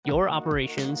Your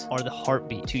operations are the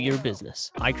heartbeat to your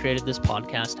business. I created this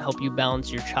podcast to help you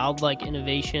balance your childlike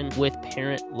innovation with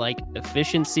parent-like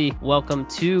efficiency. Welcome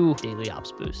to Daily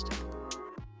Ops Boost.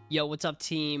 Yo, what's up,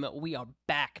 team? We are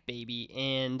back, baby,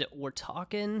 and we're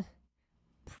talking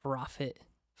profit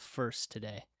first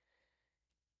today.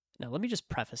 Now, let me just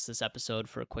preface this episode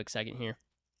for a quick second here.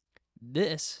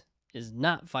 This is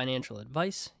not financial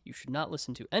advice. You should not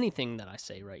listen to anything that I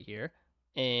say right here.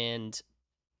 And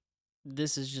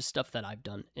this is just stuff that I've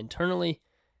done internally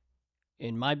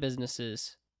in my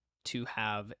businesses to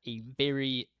have a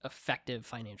very effective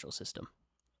financial system.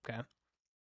 Okay.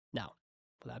 Now,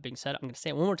 with that being said, I'm going to say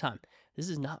it one more time. This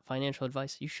is not financial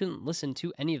advice. You shouldn't listen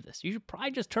to any of this. You should probably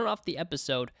just turn off the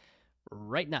episode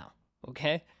right now.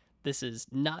 Okay. This is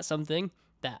not something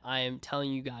that I am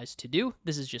telling you guys to do.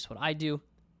 This is just what I do.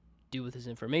 Do with this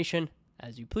information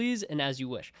as you please and as you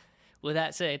wish. With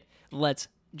that said, let's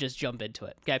just jump into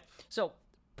it. Okay. So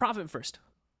profit first.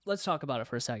 Let's talk about it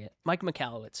for a second. Mike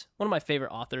Michalowicz, one of my favorite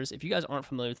authors. If you guys aren't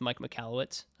familiar with Mike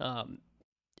Michalowicz,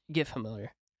 get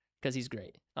familiar because he's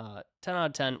great. 10 out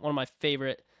of 10. One of my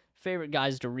favorite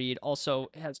guys to read. Also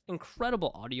has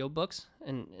incredible audiobooks.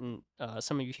 And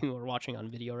some of you are watching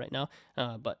on video right now,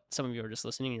 but some of you are just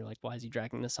listening and you're like, why is he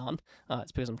dragging this on?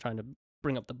 It's because I'm trying to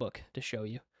bring up the book to show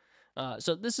you.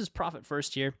 So this is Profit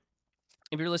First here.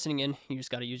 If you're listening in, you just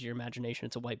got to use your imagination.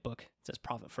 It's a white book. It says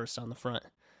Profit First on the front.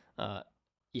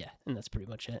 Yeah, and that's pretty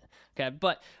much it. Okay,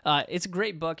 but it's a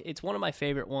great book. It's one of my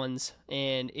favorite ones,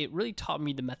 and it really taught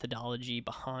me the methodology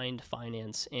behind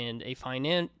finance and a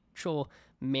financial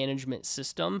management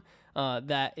system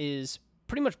that is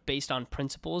pretty much based on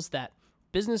principles that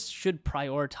business should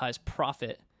prioritize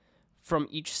profit from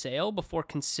each sale before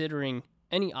considering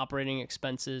any operating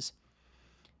expenses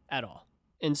at all.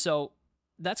 And so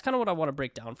that's kind of what I want to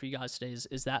break down for you guys today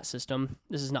is that system.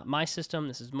 This is not my system.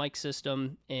 This is Mike's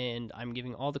system, and I'm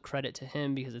giving all the credit to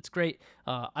him because it's great.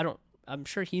 I'm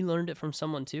sure he learned it from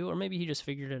someone too, or maybe he just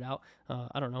figured it out.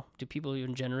 I don't know. Do people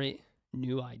even generate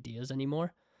new ideas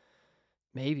anymore?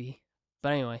 Maybe.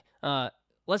 But anyway,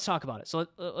 let's talk about it. So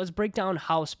let's break down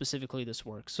how specifically this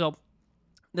works. So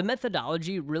the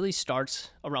methodology really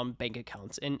starts around bank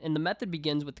accounts, and the method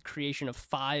begins with the creation of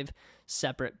 5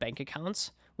 separate bank accounts,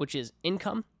 which is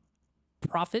income,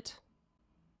 profit,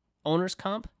 owner's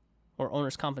comp or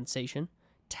owner's compensation,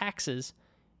 taxes,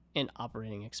 and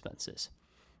operating expenses.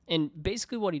 And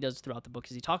basically what he does throughout the book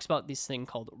is he talks about this thing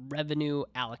called revenue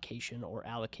allocation or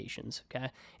allocations,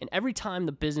 okay? And every time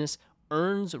the business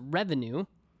earns revenue,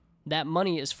 that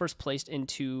money is first placed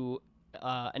into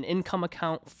an income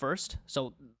account first.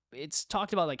 So it's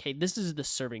talked about like, hey, this is the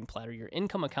serving platter. Your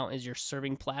income account is your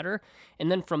serving platter. And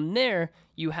then from there,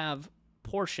 you have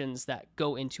portions that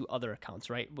go into other accounts,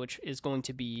 right? Which is going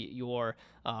to be your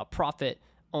profit,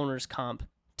 owner's comp,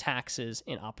 taxes,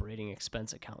 and operating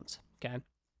expense accounts, okay?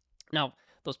 Now,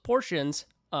 those portions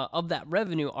of that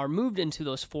revenue are moved into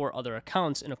those 4 other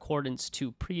accounts in accordance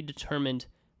to predetermined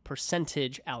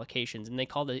percentage allocations, and they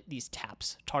call these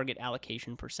TAPs, target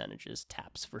allocation percentages,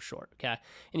 TAPs for short, okay?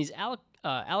 And these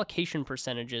allocation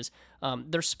percentages,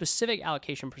 they're specific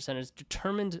allocation percentages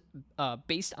determined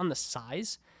based on the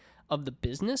size of the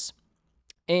business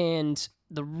and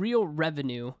the real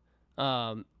revenue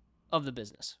of the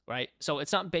business, right? So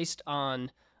it's not based on,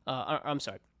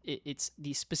 it's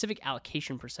the specific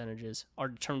allocation percentages are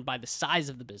determined by the size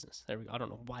of the business. There we go. I don't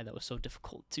know why that was so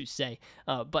difficult to say,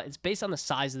 but it's based on the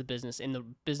size of the business and the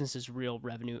business's real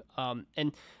revenue.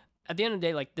 And at the end of the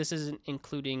day, like this isn't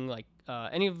including like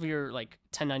any of your like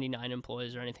 1099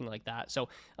 employees or anything like that. So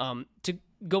to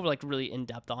go like really in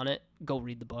depth on it, go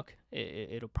read the book.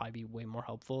 It'll probably be way more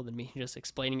helpful than me just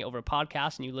explaining it over a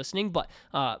podcast and you listening. But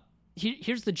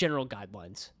here's the general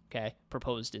guidelines, okay,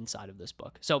 proposed inside of this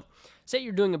book. So say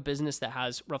you're doing a business that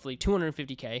has roughly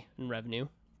 $250K in revenue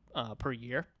per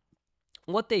year.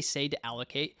 What they say to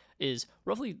allocate is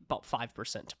roughly about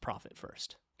 5% to profit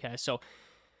first, okay? So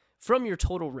from your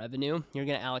total revenue, you're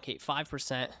going to allocate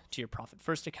 5% to your profit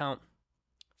first account.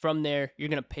 From there, you're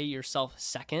going to pay yourself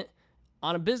second.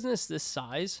 On a business this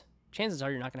size, chances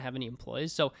are you're not going to have any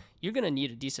employees, so you're going to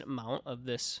need a decent amount of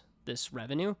this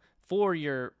revenue for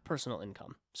your personal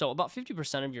income. So about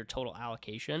 50% of your total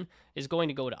allocation is going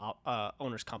to go to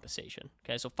owner's compensation.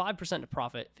 Okay, so 5% to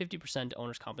profit, 50% to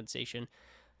owner's compensation,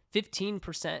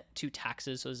 15% to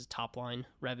taxes. So this is top line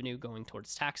revenue going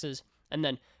towards taxes. And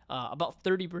then about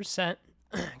 30%,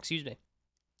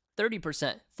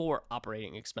 30% for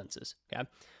operating expenses. Okay.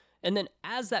 And then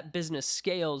as that business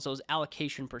scales, those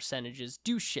allocation percentages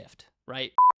do shift,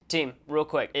 right? Team, real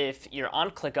quick, if you're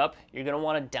on ClickUp, you're going to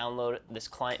want to download this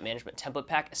client management template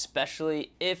pack,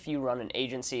 especially if you run an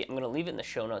agency. I'm going to leave it in the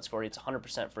show notes for you. It's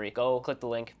 100% free. Go click the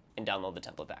link and download the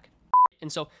template pack.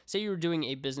 And so say you were doing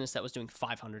a business that was doing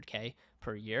 500K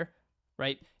per year,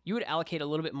 right? You would allocate a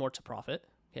little bit more to profit,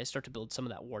 okay? Start to build some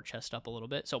of that war chest up a little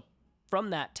bit. So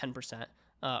from that 10%,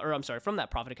 from that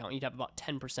profit account, you'd have about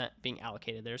 10% being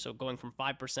allocated there. So going from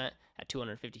 5% at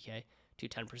 250K to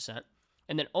 10%.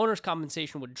 And then owner's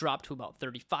compensation would drop to about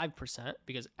 35%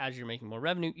 because as you're making more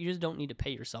revenue, you just don't need to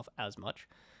pay yourself as much.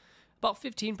 About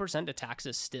 15% to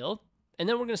taxes still. And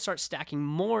then we're going to start stacking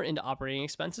more into operating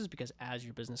expenses because as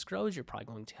your business grows, you're probably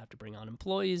going to have to bring on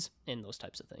employees and those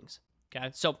types of things. Okay.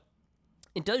 So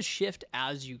it does shift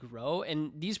as you grow,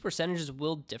 and these percentages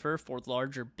will differ for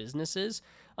larger businesses.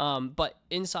 But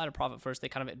inside of Profit First, they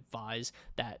kind of advise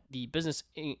that the business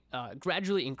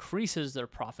gradually increases their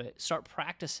profit. Start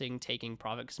practicing taking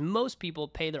profit because most people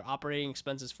pay their operating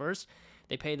expenses first.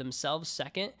 They pay themselves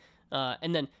second.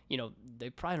 And then,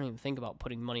 they probably don't even think about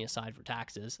putting money aside for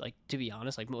taxes. Like, to be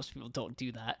honest, like most people don't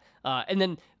do that. And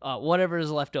then whatever is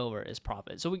left over is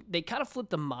profit. So they kind of flip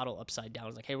the model upside down.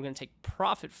 It's like, hey, we're going to take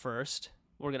profit first.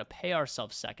 We're going to pay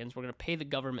ourselves seconds. We're going to pay the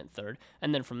government third.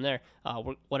 And then from there,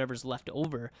 whatever's left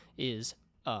over is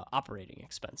operating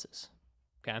expenses.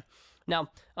 Okay. Now,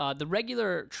 the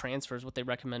regular transfers, what they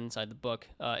recommend inside the book,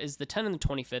 is the 10th and the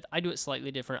 25th. I do it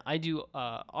slightly different. I do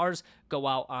ours go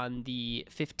out on the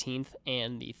 15th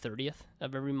and the 30th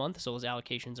of every month. So those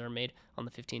allocations are made on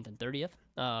the 15th and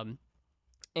 30th.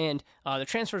 And the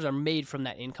transfers are made from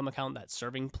that income account, that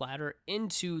serving platter,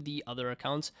 into the other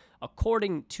accounts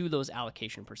according to those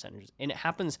allocation percentages. And it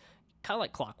happens kind of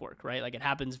like clockwork, right? Like it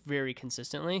happens very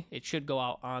consistently. It should go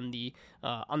out on the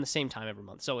same time every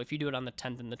month. So if you do it on the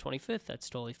 10th and the 25th, that's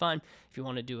totally fine. If you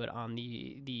want to do it on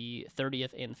the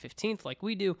 30th and 15th, like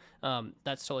we do,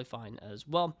 that's totally fine as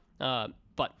well.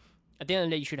 But at the end of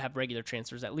the day, you should have regular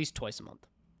transfers at least twice a month.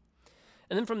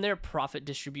 And then from there, profit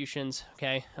distributions,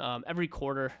 okay? Every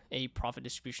quarter, a profit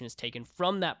distribution is taken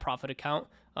from that profit account.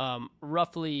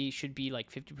 Roughly should be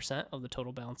like 50% of the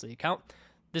total balance of the account.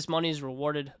 This money is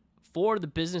rewarded for the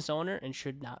business owner and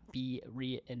should not be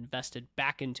reinvested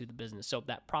back into the business. So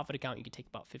that profit account, you can take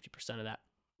about 50% of that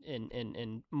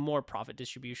in more profit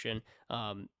distribution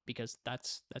because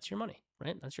that's your money,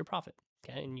 right? That's your profit,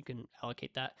 okay? And you can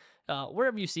allocate that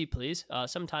wherever you see, please.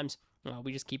 Sometimes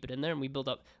we just keep it in there and we build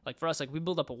up, like for us, like we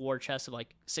build up a war chest of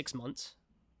like 6 months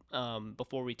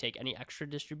before we take any extra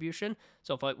distribution.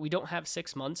 So if we don't have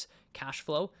 6 months cash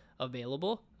flow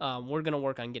available, we're going to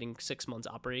work on getting 6 months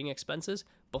operating expenses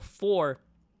before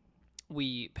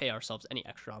we pay ourselves any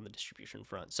extra on the distribution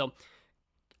front. So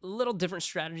a little different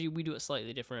strategy. We do it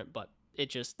slightly different, but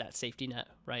it's just that safety net,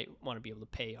 right? Want to be able to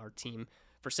pay our team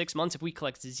for 6 months. If we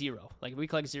collect zero, like if we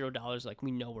collect $0, like we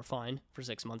know we're fine for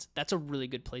 6 months, that's a really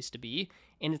good place to be.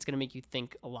 And it's going to make you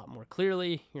think a lot more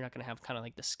clearly. You're not going to have kind of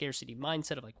like the scarcity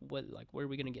mindset of where are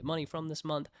we going to get money from this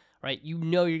month, right? You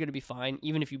know you're going to be fine.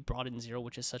 Even if you brought in zero,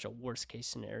 which is such a worst case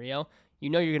scenario, you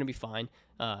know you're going to be fine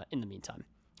in the meantime.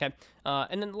 Okay.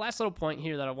 And then the last little point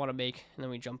here that I want to make, and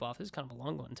then we jump off, this is kind of a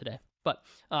long one today. But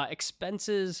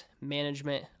expenses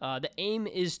management, the aim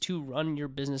is to run your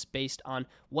business based on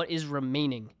what is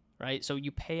remaining, right? So you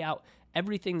pay out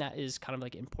everything that is kind of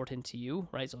like important to you,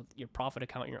 right? So your profit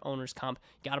account, your owner's comp,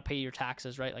 you got to pay your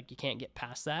taxes, right? Like you can't get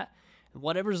past that.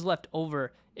 Whatever's left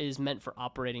over is meant for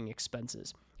operating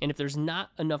expenses. And if there's not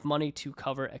enough money to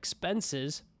cover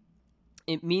expenses,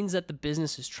 it means that the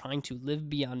business is trying to live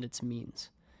beyond its means.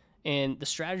 And the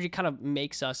strategy kind of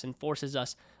makes us and forces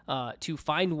us to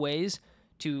find ways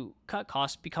to cut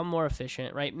costs, become more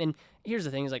efficient, right? And here's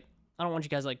the thing is like, I don't want you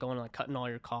guys like going and like cutting all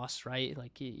your costs, right?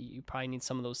 Like you probably need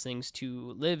some of those things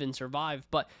to live and survive.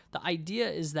 But the idea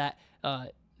is that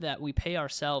that we pay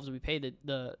ourselves, we pay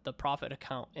the profit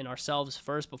account in ourselves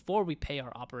first before we pay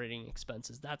our operating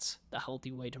expenses. That's the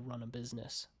healthy way to run a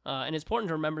business. And it's important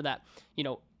to remember that,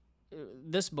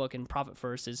 this book in Profit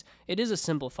First it is a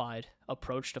simplified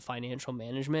approach to financial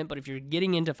management, but if you're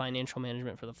getting into financial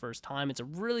management for the first time, it's a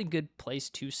really good place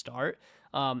to start.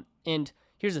 And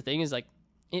here's the thing is like,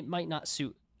 it might not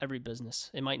suit every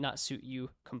business. It might not suit you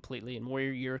completely and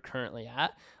where you're currently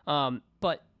at.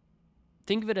 But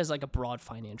think of it as like a broad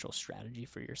financial strategy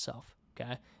for yourself.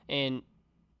 Okay. And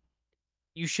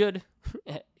you should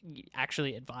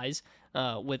actually advise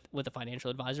with a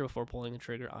financial advisor before pulling the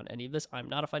trigger on any of this. I'm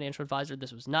not a financial advisor.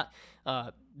 This was not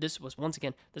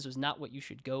what you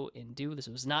should go and do. This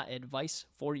was not advice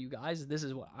for you guys. This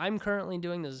is what I'm currently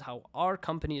doing. This is how our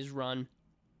company is run.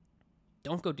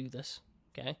 Don't go do this,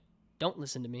 okay? Don't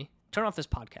listen to me. turn off this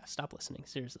podcast. Stop listening.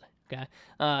 Seriously. Okay.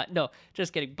 No,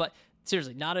 just kidding. But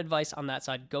seriously, not advice on that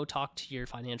side. Go talk to your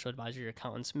financial advisor, your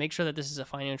accountants. Make sure that this is a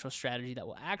financial strategy that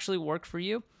will actually work for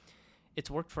you. It's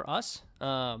worked for us.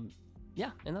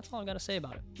 Yeah, and that's all I got to say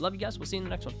about it. Love you guys. We'll see you in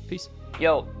the next one. Peace.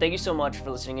 Yo, thank you so much for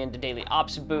listening in to Daily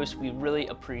Ops Boost. We really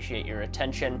appreciate your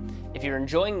attention. If you're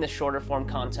enjoying the shorter form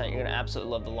content, you're going to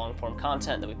absolutely love the long form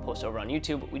content that we post over on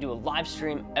YouTube. We do a live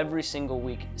stream every single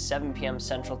week, 7 p.m.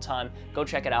 Central Time. Go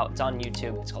check it out. It's on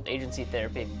YouTube. It's called Agency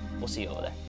Therapy. We'll see you over there.